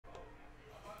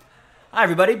Hi,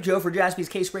 everybody. Joe for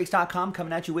JaspysCaseBreaks.com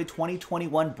coming at you with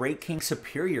 2021 Break King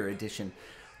Superior Edition.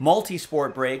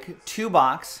 Multi-sport break,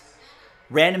 2-box,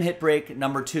 random hit break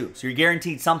number 2. So you're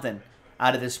guaranteed something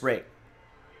out of this break.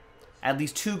 At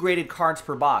least 2 graded cards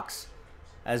per box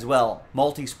as well.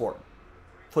 Multi-sport.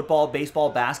 Football,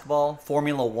 baseball, basketball,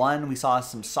 Formula 1. We saw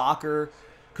some soccer.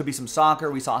 Could be some soccer.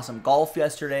 We saw some golf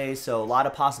yesterday. So a lot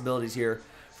of possibilities here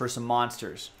for some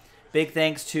monsters. Big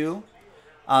thanks to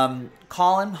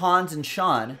Colin, Hans, and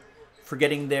Sean for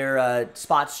getting their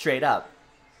spots straight up.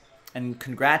 And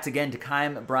congrats again to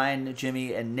Kym, Brian,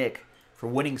 Jimmy, and Nick for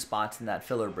winning spots in that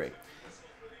filler break.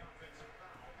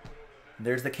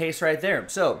 There's the case right there.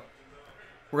 So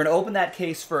we're going to open that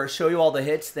case first, show you all the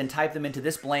hits, then type them into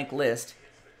this blank list.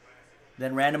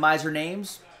 Then randomize your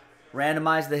names,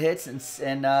 randomize the hits,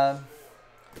 and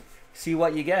see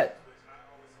what you get.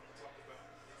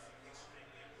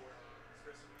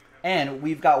 And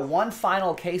we've got one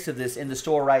final case of this in the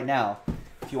store right now.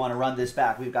 If you want to run this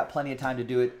back, we've got plenty of time to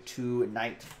do it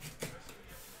tonight.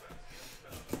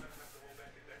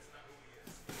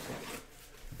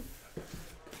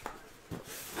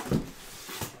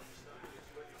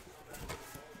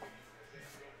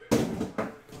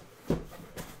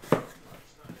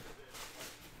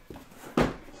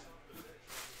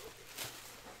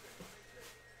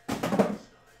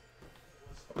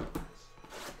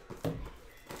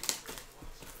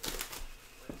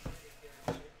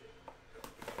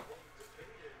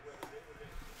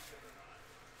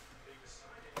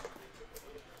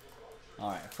 All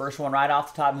right, first one right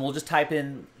off the top, and we'll just type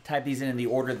these in the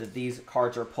order that these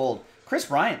cards are pulled. Chris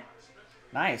Bryant,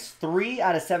 nice, 3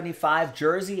 out of 75,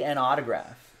 jersey and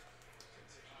autograph.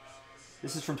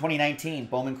 This is from 2019,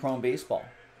 Bowman Chrome Baseball.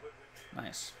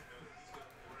 Nice.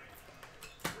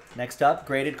 Next up,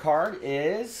 graded card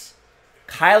is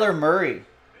Kyler Murray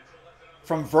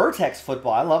from Vertex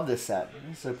Football. I love this set.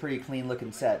 This is a pretty clean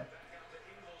looking set.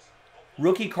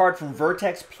 Rookie card from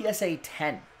Vertex, PSA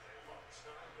 10.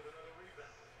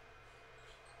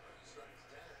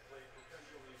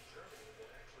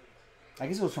 I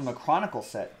guess it was from the Chronicle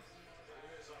set.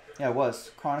 Yeah, it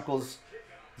was. Chronicles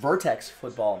Vertex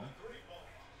Football.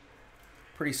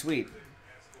 Pretty sweet.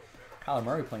 Kyler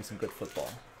Murray playing some good football.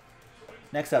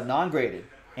 Next up, non-graded.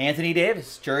 Anthony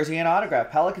Davis, jersey and autograph.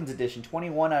 Pelicans edition,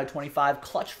 21 out of 25,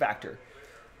 clutch factor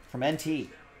from NT.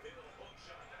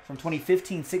 From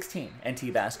 2015-16,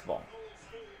 NT basketball.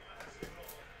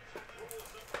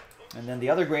 And then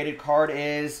the other graded card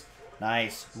is...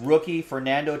 nice. Rookie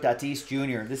Fernando Tatis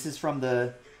Jr. This is from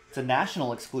it's a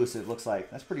national exclusive, looks like.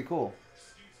 That's pretty cool.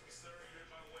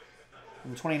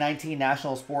 From the 2019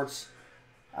 National Sports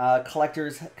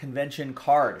Collectors Convention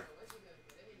card.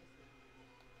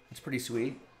 It's pretty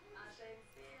sweet.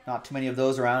 Not too many of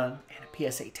those around. And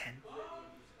a PSA 10.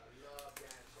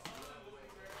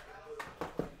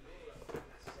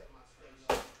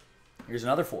 Here's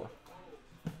another 4.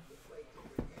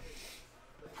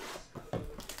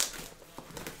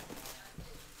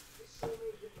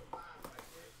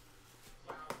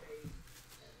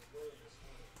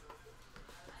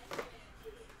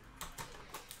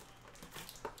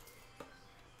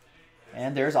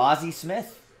 And there's Ozzie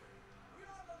Smith.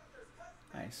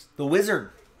 Nice. The Wizard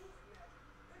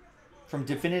from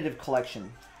Definitive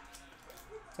Collection.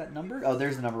 Is that numbered? Oh,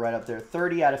 there's the number right up there.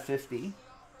 30 out of 50.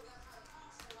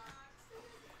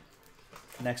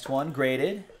 Next one,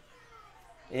 graded.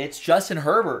 It's Justin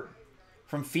Herbert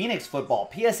from Phoenix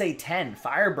Football. PSA 10,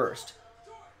 Fireburst.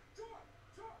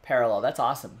 Parallel. That's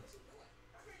awesome.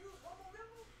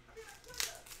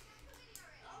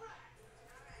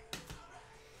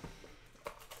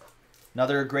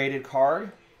 Another graded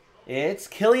card. It's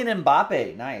Kylian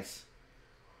Mbappe. Nice.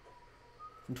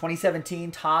 From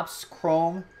 2017, Topps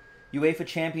Chrome UEFA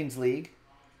Champions League.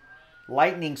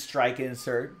 Lightning Strike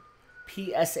insert.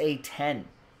 PSA 10.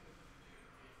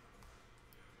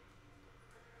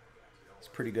 It's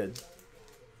pretty good.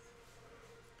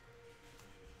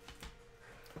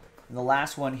 And the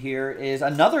last one here is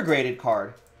another graded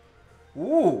card.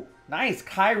 Ooh, nice.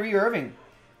 Kyrie Irving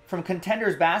from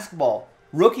Contenders Basketball.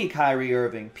 Rookie Kyrie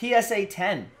Irving, PSA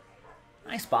 10.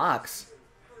 Nice box.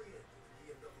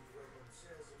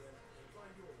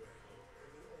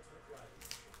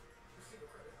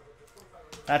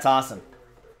 That's awesome.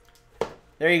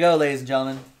 There you go, ladies and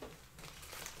gentlemen.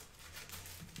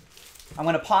 I'm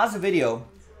going to pause the video.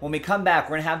 When we come back,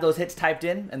 we're going to have those hits typed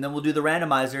in, and then we'll do the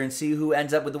randomizer and see who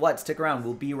ends up with the what. Stick around.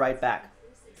 We'll be right back.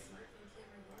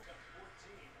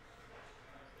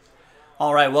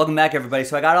 All right, welcome back, everybody.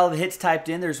 So I got all the hits typed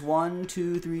in. There's 1,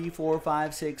 2, 3, 4,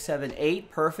 5, 6, 7,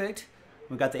 8. Perfect.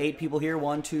 We've got the 8 people here.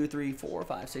 1, 2, 3, 4,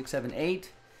 5, 6, 7,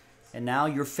 8. And now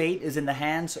your fate is in the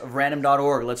hands of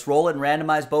random.org. Let's roll it and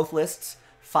randomize both lists.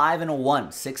 5 and a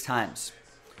 1, 6 times.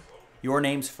 Your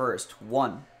names first.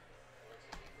 1,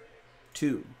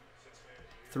 2,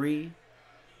 3,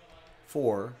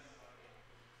 4,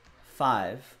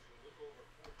 5,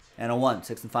 and a 1.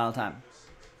 6th and final time.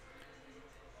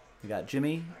 We got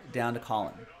Jimmy down to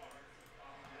Colin.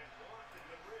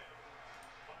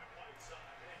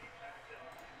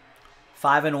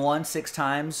 5 and a 1, 6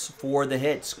 times for the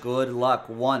hits. Good luck.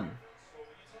 1,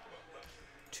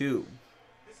 2,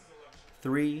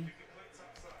 3,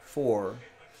 4,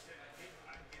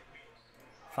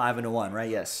 5 and a 1, right?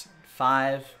 Yes.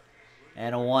 5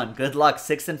 and a 1. Good luck.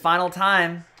 6th and final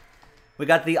time. We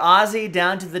got the Aussie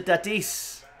down to the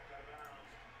Tatis.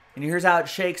 And here's how it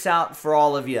shakes out for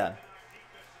all of you.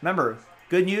 Remember,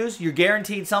 good news, you're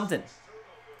guaranteed something.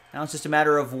 Now it's just a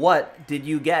matter of what did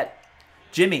you get.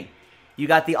 Jimmy, you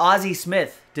got the Ozzie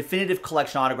Smith Definitive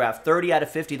Collection autograph, 30 out of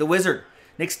 50. The Wizard,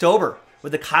 Nick Stober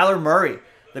with the Kyler Murray,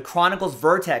 the Chronicles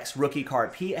Vertex rookie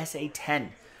card, PSA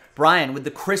 10. Brian with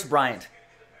the Chris Bryant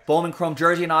Bowman Chrome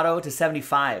jersey and auto to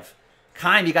 75.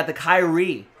 Kime, you got the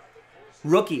Kyrie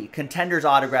rookie Contenders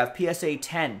autograph, PSA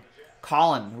 10.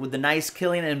 Colin with the nice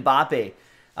Kylian Mbappe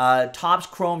Topps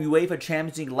Chrome UEFA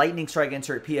Champions League Lightning Strike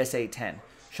insert, PSA 10.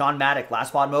 Sean Maddock, Last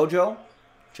Spot Mojo.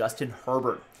 Justin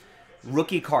Herbert.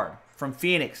 Rookie card from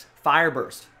Phoenix,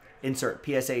 Fireburst insert,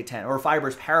 PSA 10. Or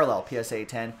Fireburst Parallel, PSA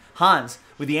 10. Hans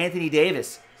with the Anthony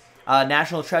Davis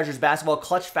National Treasures Basketball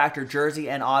Clutch Factor jersey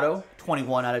and auto,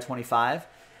 21 out of 25.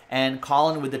 And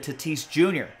Colin with the Tatis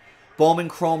Jr. Bowman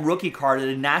Chrome rookie card at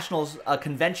a Nationals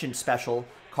Convention special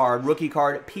card, rookie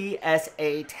card,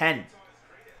 PSA 10.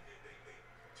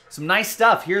 Some nice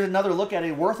stuff. Here's another look at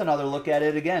it, worth another look at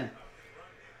it again.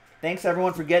 Thanks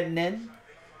everyone for getting in.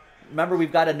 Remember,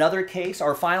 we've got another case,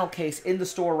 our final case in the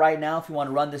store right now. If you want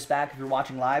to run this back, if you're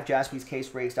watching live,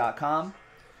 jaspyscasebreaks.com.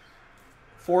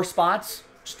 4 spots,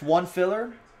 just 1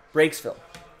 filler, breaks fill.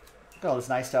 Look at all this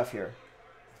nice stuff here.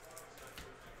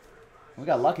 We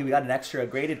got lucky. We got an extra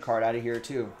graded card out of here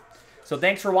too. So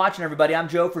thanks for watching, everybody. I'm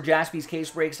Joe for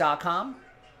jaspyscasebreaks.com,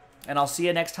 and I'll see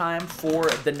you next time for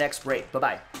the next break.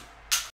 Bye-bye.